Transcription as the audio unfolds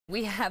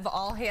We have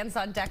all hands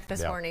on deck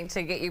this morning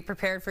to get you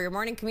prepared for your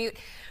morning commute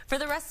for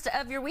the rest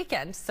of your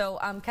weekend. So,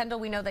 Kendall,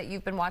 we know that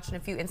you've been watching a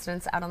few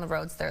incidents out on the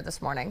roads there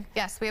this morning.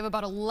 Yes, we have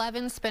about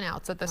 11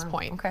 spinouts at this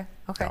point. Okay.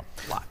 A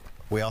lot.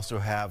 We also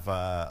have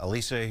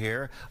Elisa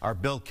here. Our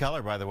Bill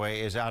Keller, by the way,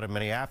 is out in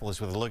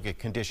Minneapolis with a look at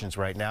conditions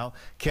right now.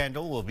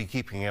 Kendall will be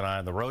keeping an eye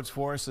on the roads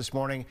for us this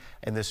morning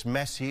and this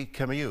messy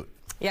commute.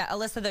 Yeah,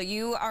 Alyssa, though,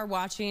 you are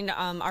watching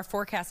our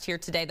forecast here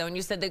today, though, and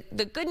you said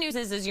the good news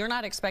is you're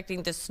not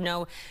expecting the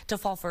snow to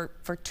fall for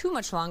too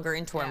much longer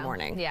into our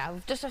morning. Yeah,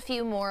 just a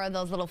few more of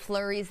those little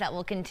flurries that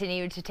will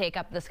continue to take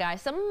up the sky.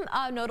 Some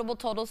notable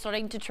totals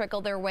starting to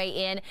trickle their way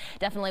in.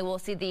 Definitely we'll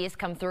see these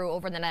come through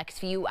over the next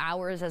few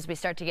hours as we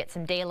start to get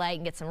some daylight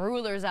and get some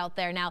rulers out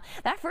there. Now,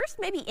 that first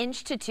maybe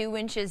inch to 2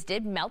 inches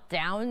did melt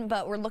down,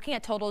 but we're looking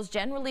at totals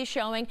generally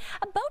showing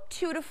about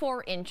 2 to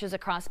 4 inches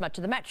across much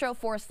of the metro.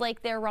 Forest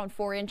Lake there around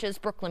 4 inches.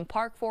 Brooklyn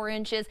Park 4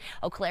 inches.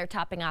 Eau Claire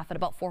topping off at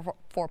about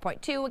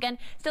 4.2. Again,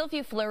 still a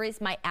few flurries,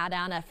 might add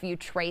on a few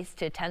trace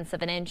to 1/10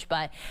 of an inch,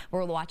 but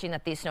we're watching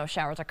that these snow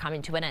showers are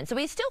coming to an end. So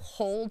we still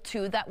hold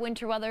to that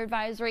winter weather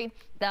advisory,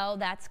 though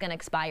that's going to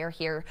expire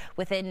here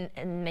within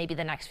maybe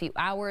the next few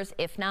hours,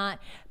 if not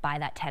by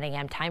that 10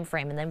 a.m. time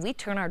frame. And then we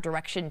turn our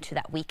direction to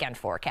that weekend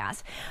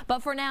forecast.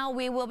 But for now,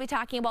 we will be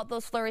talking about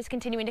those flurries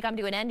continuing to come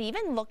to an end.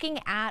 Even looking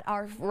at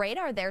our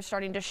radar there,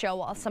 starting to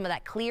show some of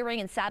that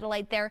clearing and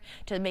satellite there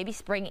to maybe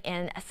spring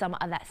in some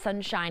of that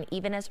sunshine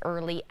even as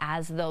early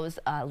as those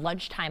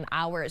lunchtime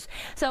hours.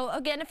 So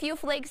again, a few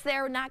flakes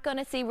there. We're not going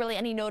to see really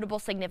any notable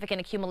significant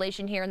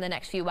accumulation here in the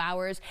next few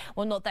hours.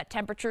 We'll note that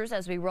temperatures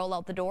as we roll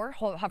out the door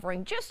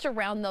hovering just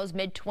around those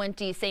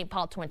mid-20s. St.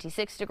 Paul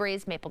 26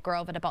 degrees, Maple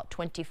Grove at about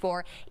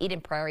 24,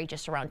 Eden Prairie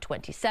just around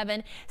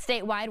 27.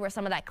 Statewide, where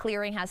some of that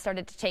clearing has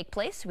started to take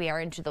place, we are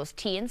into those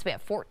teens. We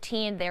have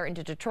 14 there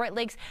into Detroit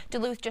Lakes,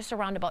 Duluth just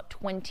around about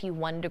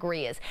 21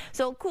 degrees.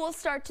 So cool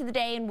start to the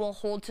day, and we'll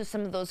hold to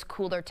some of those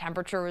cooler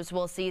temperatures.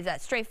 We'll see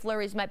that stray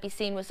flurries might be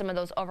seen with some of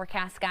those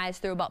overcast skies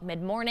through about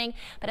mid-morning.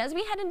 But as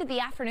we head into the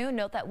afternoon,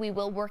 note that we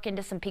will work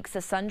into some peaks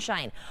of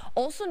sunshine.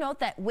 Also note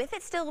that with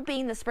it still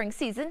being the spring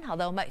season,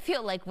 although it might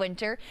feel like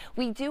winter,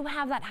 we do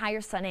have that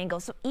higher sun angle.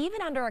 So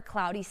even under a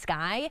cloudy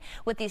sky,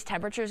 with these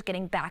temperatures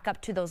getting back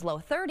up to those low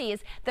 30s,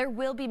 there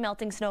will be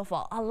melting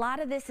snowfall. A lot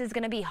of this is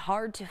going to be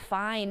hard to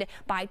find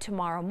by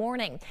tomorrow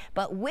morning.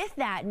 But with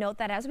that, note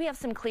that as we have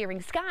some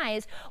clearing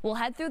skies, we'll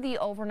head through the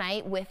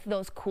overnight with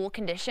those cool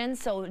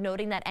conditions. So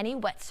noting that any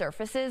wet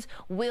surfaces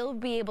will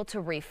be able to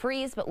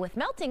refreeze, but with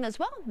melting as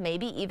well,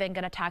 maybe even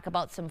going to talk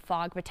about some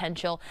fog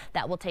potential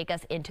that will take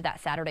us into that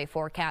Saturday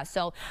forecast.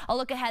 So a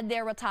look ahead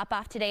there, we'll top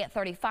off today at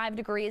 35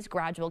 degrees,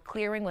 gradual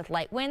clearing with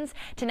light winds.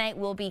 Tonight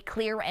will be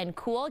clear and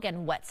cool.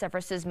 Again, wet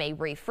surfaces may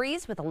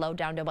refreeze with a low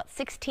down to about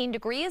 16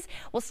 degrees.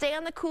 We'll stay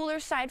on the cooler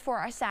side for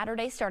our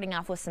Saturday, starting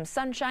off with some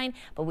sunshine,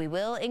 but we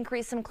will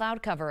increase some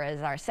cloud cover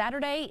as our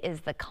Saturday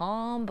is the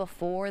calm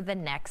before the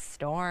next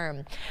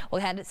storm.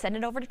 We'll send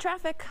it over to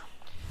traffic.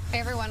 Hey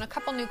everyone, a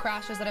couple new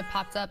crashes that have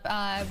popped up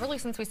really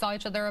since we saw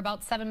each other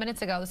about 7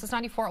 minutes ago. This is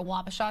 94 at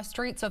Wabasha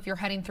Street, so if you're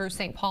heading through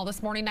St. Paul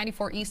this morning,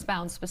 94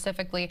 eastbound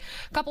specifically.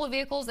 A couple of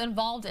vehicles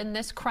involved in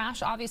this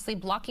crash, obviously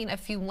blocking a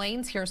few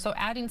lanes here, so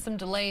adding some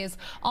delays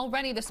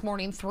already this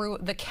morning through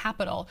the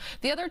Capitol.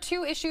 The other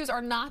two issues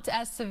are not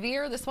as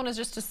severe. This one is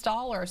just a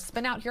stall or a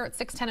spin out here at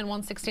 610 and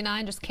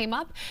 169 just came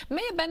up.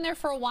 May have been there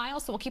for a while,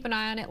 so we'll keep an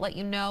eye on it, let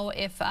you know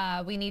if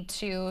that one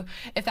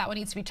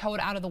needs to be towed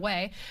out of the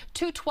way.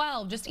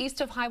 212 just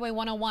east of Highway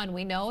 101.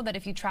 We know that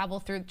if you travel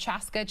through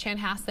Chaska,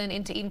 Chanhassen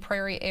into Eden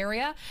Prairie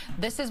area,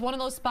 this is one of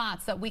those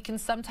spots that we can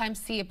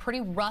sometimes see a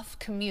pretty rough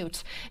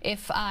commute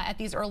if at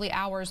these early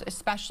hours,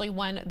 especially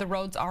when the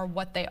roads are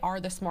what they are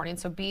this morning.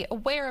 So be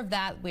aware of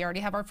that. We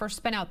already have our first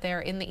spin out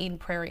there in the Eden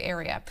Prairie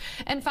area.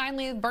 And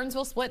finally,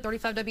 Burnsville split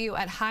 35W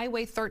at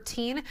Highway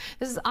 13.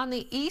 This is on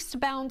the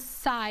eastbound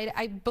side.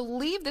 I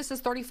believe this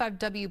is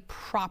 35W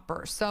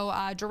proper, so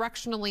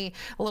directionally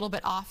a little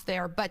bit off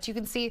there, but you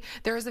can see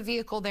there is a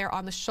vehicle there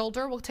on the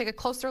shoulder. We'll take a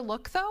closer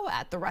look, though,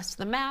 at the rest of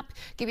the map,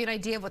 give you an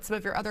idea of what some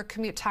of your other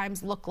commute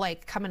times look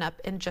like coming up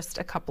in just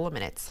a couple of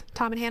minutes.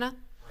 Tom and Hannah?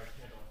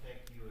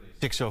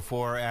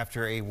 6:04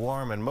 after a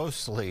warm and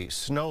mostly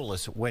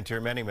snowless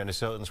winter, many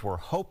Minnesotans were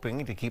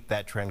hoping to keep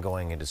that trend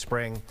going into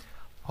spring.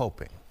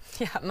 Hoping.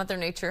 Yeah, Mother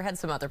Nature had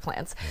some other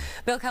plans.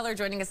 Bill Keller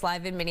joining us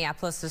live in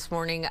Minneapolis this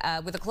morning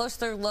with a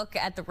closer look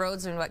at the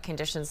roads and what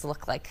conditions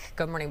look like.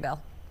 Good morning,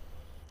 Bill.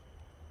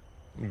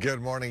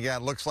 Good morning. Yeah,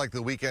 it looks like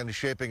the weekend is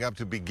shaping up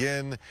to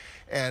begin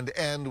and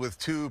end with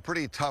two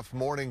pretty tough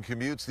morning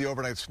commutes. The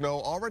overnight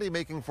snow already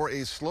making for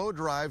a slow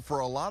drive for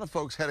a lot of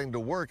folks heading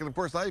to work. And of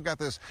course, now you've got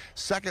this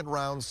second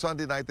round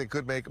Sunday night that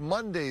could make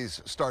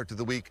Monday's start to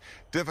the week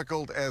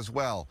difficult as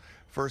well.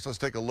 First, let's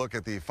take a look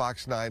at the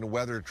Fox 9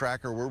 weather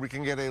tracker where we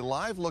can get a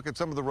live look at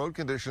some of the road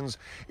conditions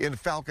in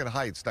Falcon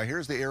Heights. Now,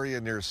 here's the area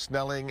near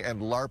Snelling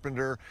and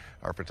Larpenteur.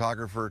 Our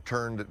photographer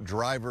turned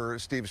driver,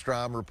 Steve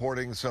Strom,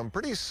 reporting some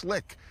pretty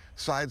slick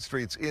side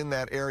streets in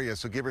that area,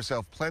 so give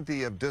yourself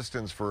plenty of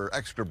distance for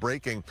extra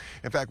braking.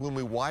 In fact, when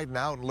we widen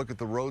out and look at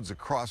the roads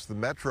across the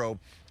metro,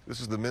 this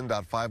is the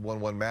MnDOT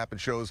 511 map. It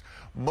shows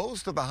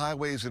most of the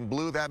highways in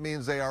blue. That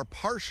means they are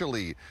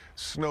partially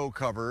snow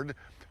covered.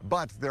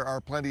 But there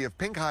are plenty of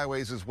pink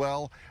highways as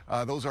well.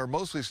 Those are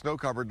mostly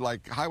snow-covered,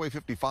 like Highway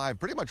 55,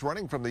 pretty much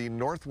running from the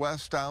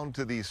northwest down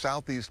to the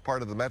southeast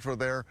part of the metro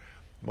there.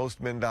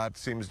 Most MnDOT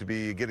seems to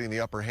be getting the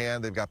upper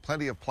hand. They've got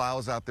plenty of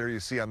plows out there you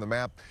see on the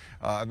map.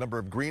 A number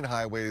of green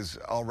highways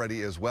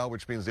already as well,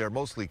 which means they're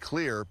mostly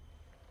clear.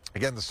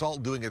 Again, the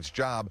salt doing its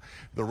job.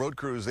 The road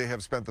crews, they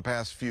have spent the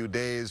past few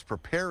days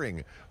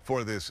preparing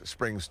for this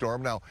spring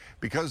storm. Now,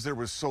 because there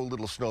was so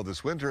little snow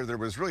this winter, there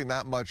was really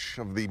not much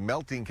of the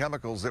melting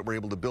chemicals that were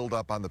able to build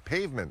up on the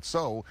pavement.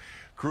 So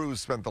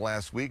crews spent the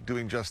last week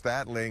doing just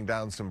that, laying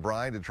down some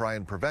brine to try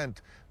and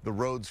prevent the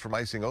roads from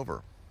icing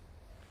over.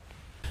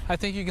 I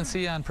think you can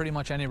see on pretty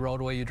much any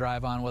roadway you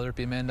drive on, whether it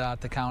be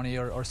MnDOT, the county,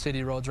 or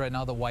city roads right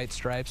now, the white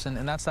stripes,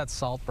 and that's that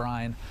salt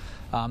brine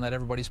that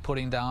everybody's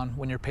putting down.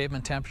 When your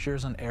pavement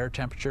temperatures and air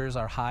temperatures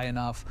are high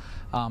enough,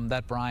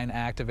 that brine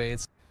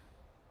activates.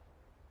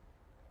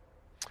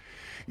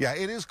 Yeah,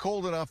 it is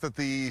cold enough that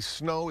the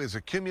snow is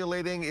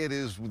accumulating. It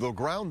is the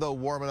ground, though,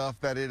 warm enough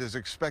that it is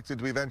expected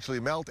to eventually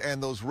melt,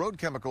 and those road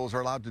chemicals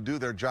are allowed to do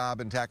their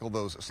job and tackle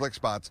those slick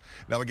spots.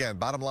 Now, again,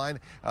 bottom line,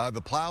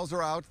 the plows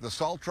are out, the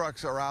salt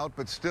trucks are out,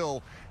 but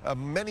still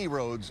many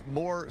roads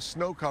more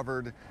snow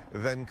covered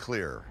than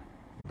clear.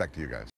 Back to you guys.